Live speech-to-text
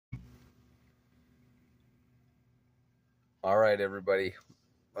All right, everybody.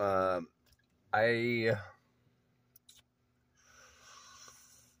 Um, I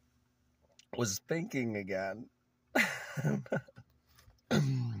was thinking again,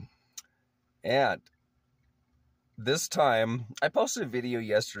 and this time I posted a video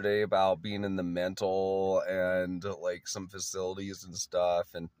yesterday about being in the mental and like some facilities and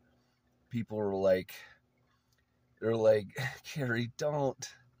stuff, and people were like, they're like, Carrie, don't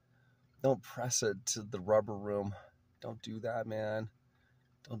press it to the rubber room. Don't do that, man.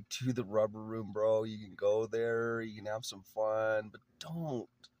 Don't do the rubber room, bro. You can go there, you can have some fun, but don't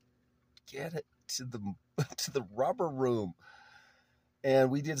get it to the to the rubber room. And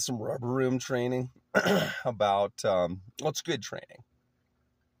we did some rubber room training about well, it's good training.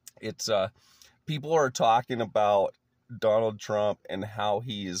 It's people are talking about Donald Trump and how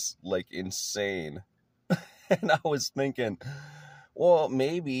he's like insane. And I was thinking, well,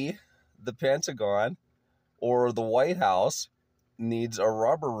 maybe the Pentagon or the White House needs a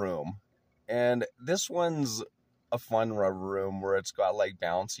rubber room. And this one's a fun rubber room where it's got like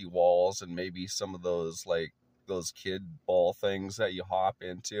bouncy walls and maybe some of those like those kid ball things that you hop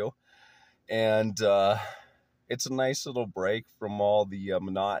into. And it's a nice little break from all the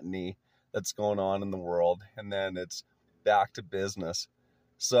monotony that's going on in the world. And then it's back to business.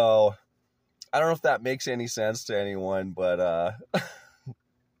 So I don't know if that makes any sense to anyone, but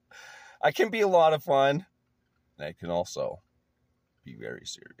I can be a lot of fun. And I can also be very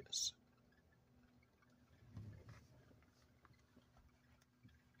serious.